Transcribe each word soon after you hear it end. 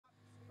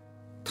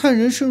叹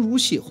人生如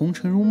戏，红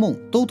尘如梦，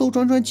兜兜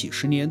转转几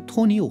十年，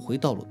托尼又回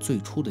到了最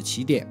初的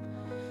起点。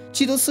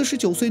记得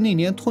49岁那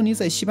年，托尼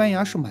在西班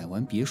牙是买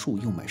完别墅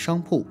又买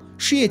商铺，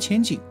事业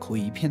前景可谓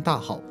一片大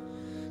好。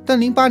但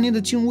08年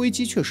的金融危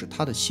机却使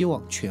他的希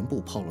望全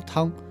部泡了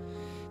汤。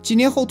几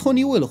年后，托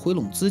尼为了回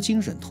笼资金，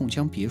忍痛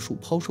将别墅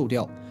抛售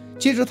掉。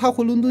接着他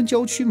回伦敦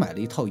郊区买了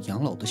一套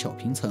养老的小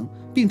平层，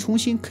并重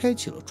新开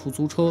启了出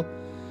租车。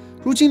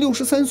如今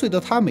63岁的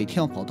他每天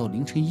要跑到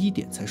凌晨1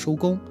点才收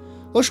工，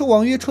而受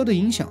网约车的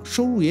影响，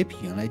收入也比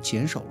原来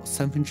减少了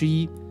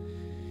1/3。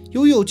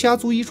由于有家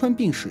族遗传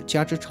病史，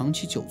加之长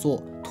期久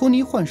坐，托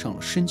尼患上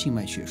了深静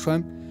脉血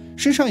栓，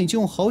身上已经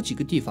有好几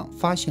个地方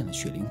发现了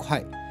血淋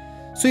块，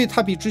所以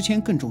他比之前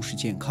更重视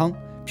健康。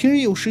平日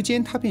有时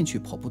间他便去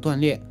跑步锻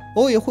炼，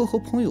偶尔也会和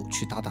朋友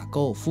去打打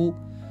高尔夫。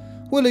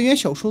为了圆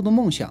小时候的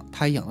梦想，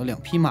他还养了2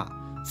匹马。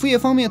副业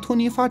方面，托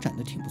尼发展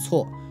的挺不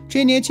错，这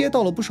些年接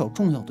到了不少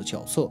重要的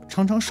角色，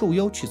常常受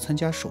邀去参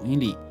加首映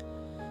礼。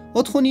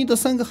而托尼的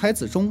3个孩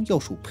子中，要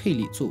数佩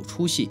利最有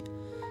出息。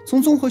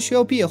从综合学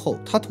校毕业后，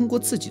他通过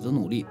自己的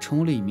努力成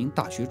为了一名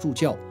大学助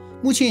教，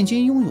目前已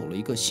经拥有了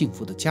一个幸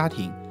福的家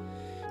庭。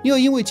尼尔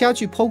因为家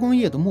具抛光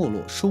业的没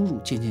落，收入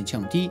渐渐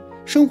降低，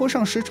生活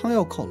上时常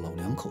要靠老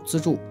两口资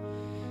助。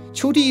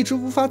裘蒂一直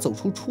无法走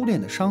出初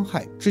恋的伤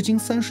害，至今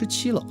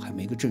37了还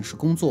没个正式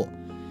工作。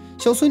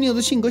小孙女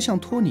的性格像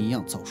托尼一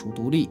样早熟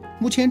独立，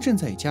目前正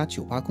在一家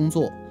酒吧工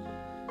作。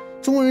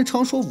中国人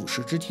常说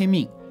50知天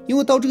命，因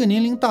为到这个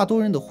年龄，大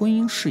多人的婚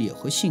姻、事业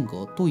和性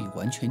格都已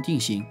完全定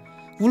型，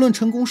无论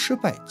成功失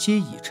败皆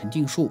已成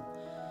定数。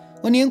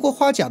而年过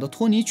花甲的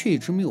托尼却一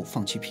直没有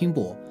放弃拼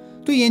搏，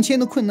对眼前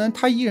的困难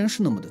他依然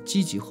是那么的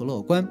积极和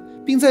乐观，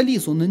并在力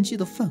所能及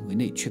的范围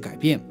内去改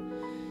变。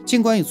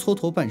尽管已蹉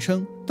跎半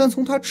生，但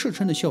从他赤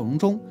诚的笑容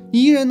中，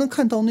你依然能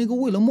看到那个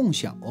为了梦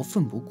想而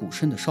奋不顾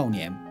身的少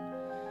年。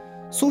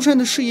苏珊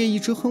的事业一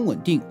直很稳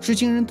定，至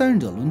今仍担任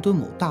着伦敦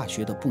某大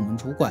学的部门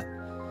主管。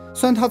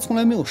虽然他从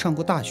来没有上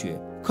过大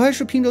学，可还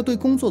是凭着对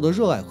工作的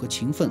热爱和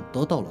勤奋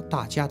得到了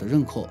大家的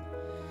认可。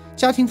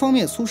家庭方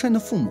面，苏珊的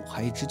父母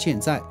还一直健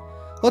在，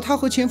而她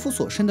和前夫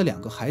所生的2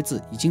个孩子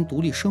已经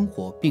独立生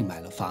活并买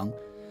了房。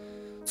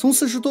从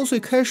40多岁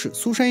开始，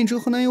苏珊一直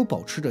和男友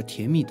保持着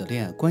甜蜜的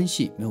恋爱关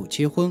系，没有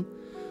结婚。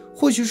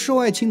或许是受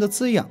爱情的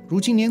滋养，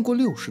如今年过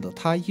60的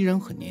她依然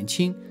很年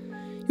轻。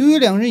由于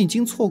2人已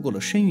经错过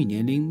了生育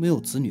年龄，没有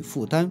子女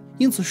负担，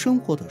因此生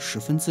活得十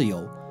分自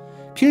由。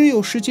平日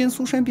有时间，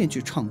苏珊便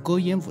去唱歌、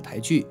演舞台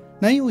剧，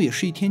男友也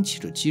是一天骑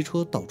着机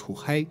车到处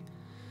嗨。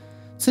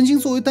曾经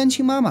作为单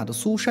亲妈妈的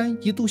苏珊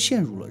一度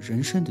陷入了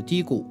人生的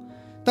低谷，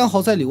但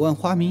好在柳暗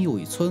花明又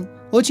一村，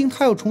而今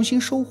她又重新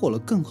收获了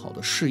更好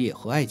的事业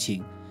和爱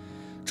情。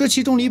这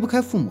其中离不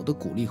开父母的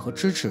鼓励和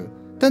支持，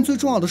但最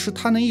重要的是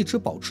她能一直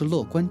保持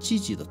乐观积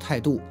极的态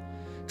度。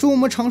这我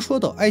们常说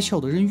的爱笑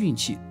的人运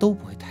气都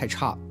不会太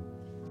差。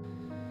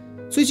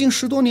最近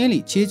10多年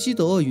里，杰基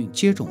的厄运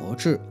接踵而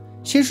至。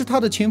先是她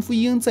的前夫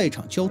伊恩在一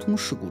场交通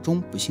事故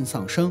中不幸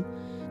丧生，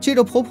接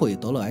着婆婆也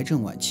得了癌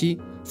症晚期，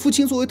父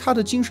亲作为她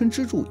的精神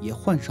支柱也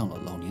患上了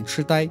老年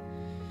痴呆。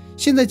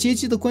现在杰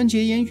基的关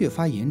节炎越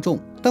发严重，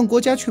但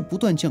国家却不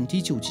断降低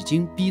救济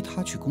金，逼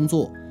他去工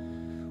作。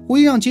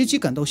唯一让杰基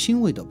感到欣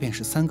慰的便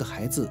是3个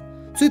孩子，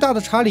最大的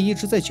查理一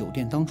直在酒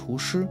店当厨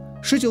师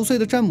，19岁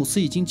的詹姆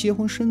斯已经结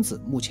婚生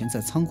子，目前在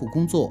仓库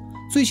工作，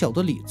最小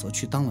的李则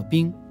去当了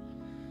兵。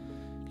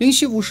林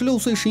夕56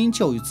岁时因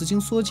教育资金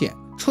缩减，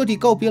彻底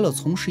告别了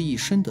从事一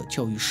生的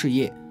教育事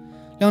业。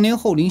2年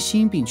后，林夕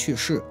因病去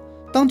世，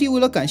当地为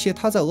了感谢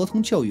他在儿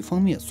童教育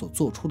方面所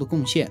做出的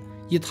贡献，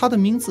以他的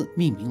名字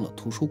命名了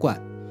图书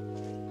馆。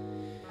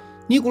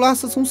尼古拉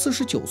斯从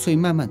49岁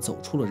慢慢走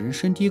出了人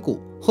生低谷，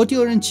和第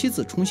2任妻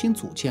子重新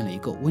组建了一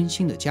个温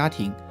馨的家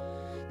庭。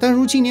但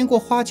如今年过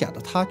花甲的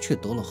他却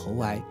得了喉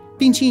癌，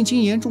病情已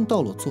经严重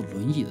到了坐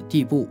轮椅的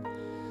地步。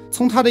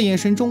从他的眼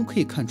神中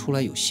可以看出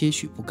来有些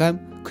许不甘，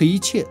可一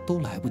切都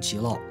来不及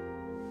了。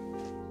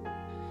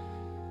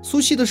苏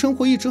西的生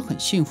活一直很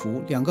幸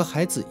福，2个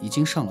孩子已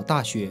经上了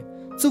大学。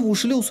自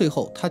56岁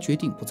后，他决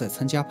定不再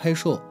参加拍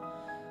摄。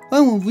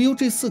安稳无忧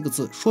这4个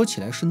字说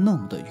起来是那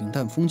么的云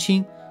淡风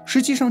轻，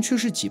实际上却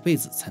是几辈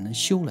子才能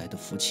修来的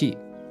福气。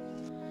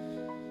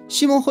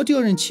西蒙和第2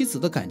任妻子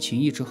的感情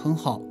一直很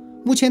好，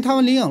目前他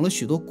们领养了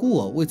许多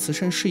孤儿，为慈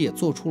善事业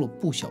做出了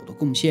不小的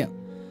贡献。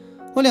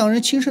而2人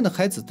亲生的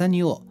孩子丹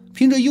尼尔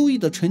凭着优异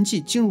的成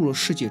绩进入了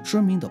世界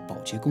知名的保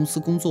洁公司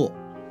工作。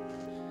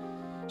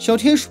小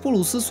天使布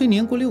鲁斯虽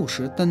年过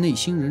60，但内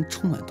心仍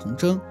充满童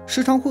真，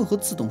时常会和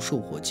自动售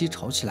货机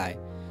吵起来。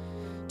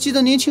记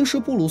得年轻时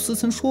布鲁斯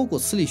曾说过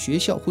私立学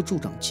校会助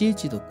长阶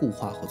级的固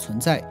化和存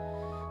在，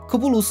可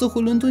布鲁斯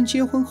回伦敦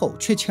结婚后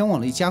却前往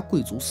了一家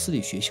贵族私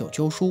立学校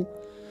教书。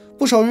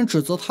不少人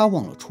指责他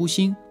忘了初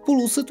心，布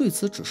鲁斯对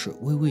此只是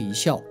微微一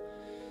笑。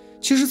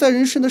其实在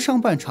人生的上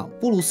半场，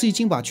布鲁斯已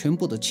经把全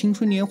部的青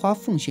春年华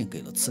奉献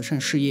给了慈善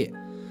事业，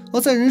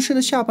而在人生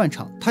的下半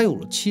场，他有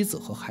了妻子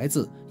和孩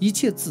子，一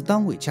切自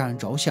当为家人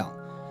着想。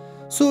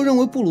所有认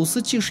为布鲁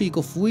斯既是一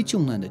个扶危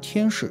救难的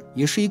天使，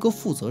也是一个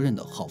负责任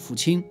的好父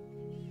亲。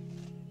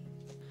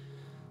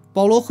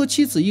保罗和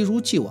妻子一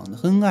如既往的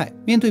恩爱，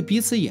面对彼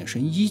此眼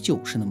神依旧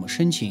是那么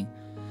深情。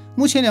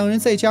目前两人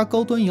在家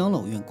高端养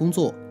老院工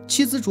作，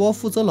妻子主要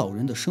负责老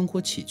人的生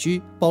活起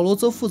居，保罗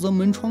则负责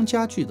门窗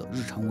家具的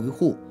日常维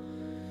护。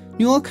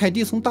女儿凯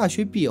蒂从大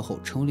学毕业后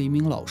成为了一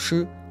名老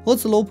师，儿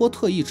子罗伯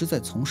特一直在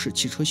从事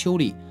汽车修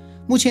理，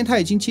目前他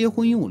已经结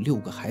婚，拥有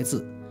6个孩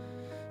子。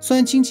虽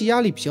然经济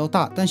压力比较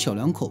大，但小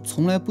两口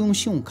从来不用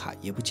信用卡，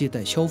也不借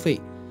贷消费，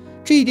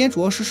这一点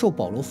主要是受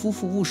保罗夫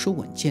妇务实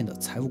稳健的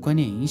财务观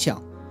念影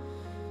响。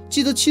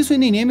记得7岁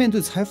那年面对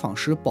采访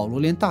时，保罗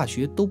连大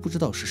学都不知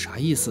道是啥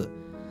意思，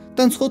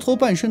但蹉跎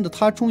半生的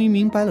他终于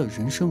明白了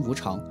人生无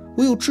常，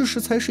唯有知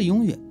识才是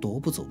永远夺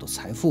不走的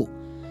财富。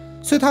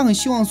所以他很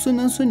希望孙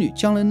男孙女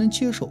将来能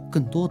接受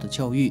更多的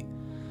教育。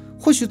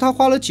或许他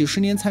花了几十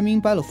年才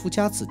明白了富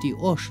家子弟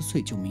20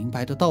岁就明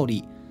白的道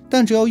理，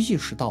但只要意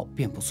识到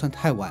便不算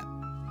太晚。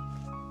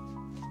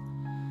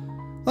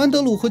安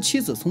德鲁和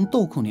妻子从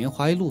豆蔻年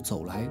华一路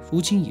走来，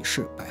如今已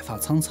是白发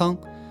苍苍。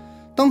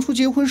当初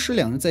结婚时，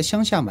两人在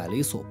乡下买了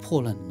一所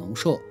破烂的农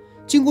舍，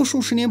经过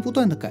数十年不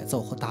断的改造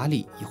和打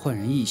理，已焕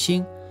然一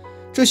新。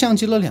这像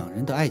极了两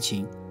人的爱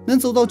情，能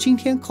走到今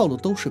天，靠的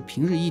都是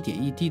平日一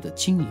点一滴的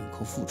经营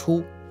和付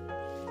出。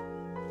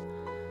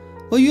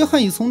而约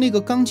翰已从那个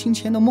钢琴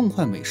前的梦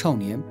幻美少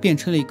年，变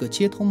成了一个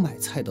街头买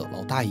菜的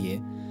老大爷。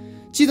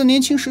记得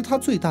年轻时，他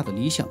最大的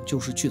理想就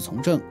是去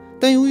从政，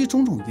但由于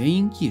种种原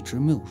因，一直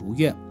没有如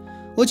愿。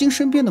而今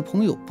身边的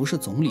朋友不是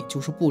总理就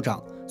是部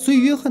长，所以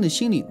约翰的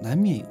心里难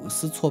免有一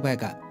丝挫败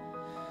感。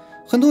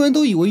很多人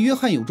都以为约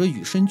翰有着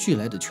与生俱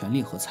来的权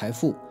力和财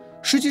富，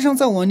实际上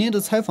在晚年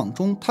的采访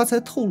中，他才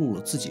透露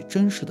了自己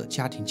真实的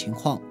家庭情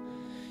况。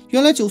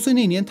原来9岁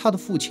那年，他的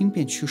父亲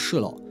便去世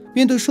了，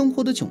面对生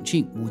活的窘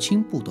境，母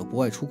亲不得不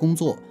外出工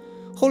作。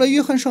后来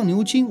约翰上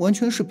牛津，完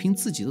全是凭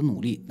自己的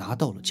努力拿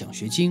到了奖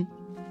学金。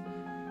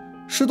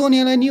10多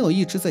年来，尼尔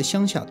一直在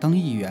乡下当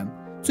议员，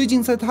最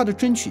近在他的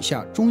争取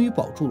下，终于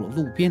保住了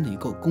路边的一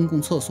个公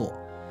共厕所。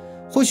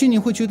或许你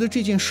会觉得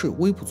这件事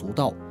微不足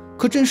道，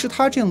可正是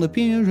他这样的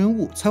边缘人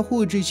物，才会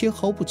为这些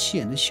毫不起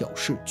眼的小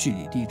事据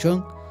理力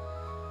争。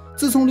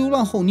自从流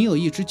浪后，尼尔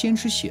一直坚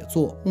持写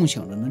作，梦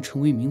想着能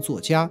成为一名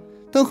作家，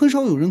但很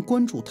少有人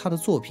关注他的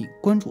作品，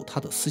关注他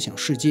的思想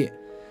世界。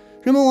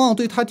人们往往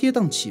对他跌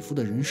宕起伏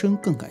的人生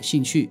更感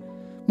兴趣。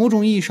某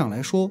种意义上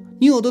来说，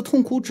尼尔的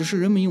痛苦只是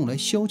人们用来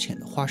消遣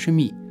的花生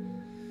米。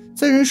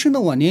在人生的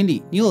晚年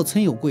里，尼尔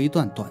曾有过一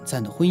段短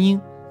暂的婚姻，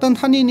但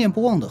他念念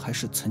不忘的还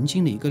是曾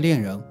经的一个恋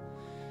人。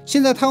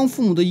现在他用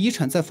父母的遗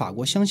产在法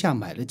国乡下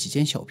买了几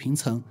间小平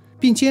层，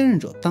并兼任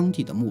着当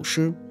地的牧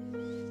师。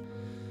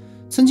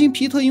曾经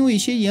皮特因为一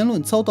些言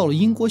论遭到了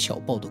英国小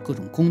报的各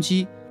种攻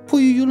击，迫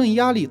于舆论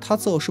压力，他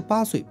自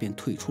28岁便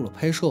退出了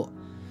拍摄。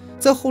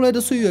在后来的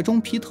岁月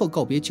中，皮特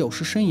告别教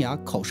师生涯，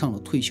考上了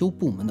退休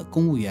部门的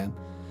公务员。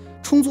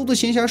充足的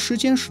闲暇时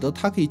间使得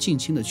他可以尽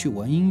情地去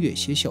玩音乐、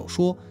写小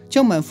说，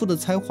将满腹的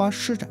才华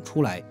施展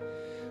出来。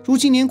如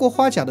今年过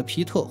花甲的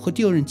皮特和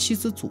第二任妻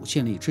子组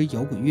建了一支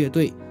摇滚乐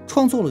队，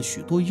创作了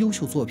许多优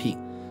秀作品，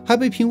还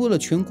被评为了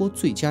全国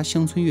最佳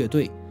乡村乐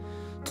队。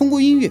通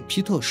过音乐，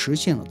皮特实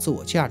现了自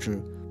我价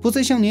值，不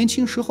再像年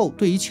轻时候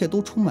对一切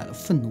都充满了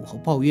愤怒和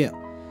抱怨。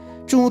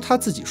正如他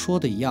自己说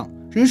的一样，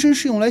人生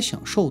是用来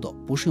享受的，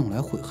不是用来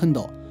悔恨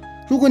的。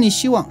如果你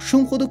希望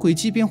生活的轨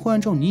迹便会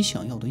按照你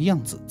想要的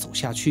样子走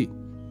下去。